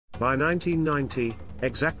By 1990,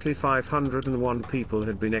 exactly 501 people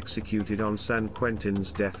had been executed on San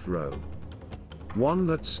Quentin's death row. One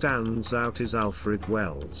that stands out is Alfred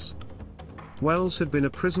Wells. Wells had been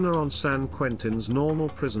a prisoner on San Quentin's normal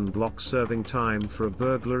prison block serving time for a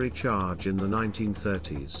burglary charge in the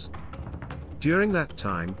 1930s. During that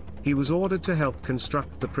time, he was ordered to help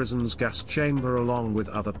construct the prison's gas chamber along with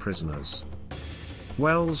other prisoners.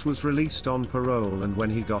 Wells was released on parole, and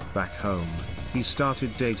when he got back home, he started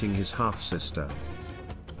dating his half-sister.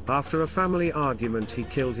 After a family argument, he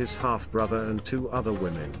killed his half-brother and 2 other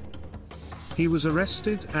women. He was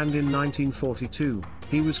arrested, and in 1942,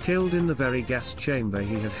 he was killed in the very gas chamber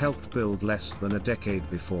he had helped build less than a decade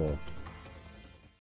before.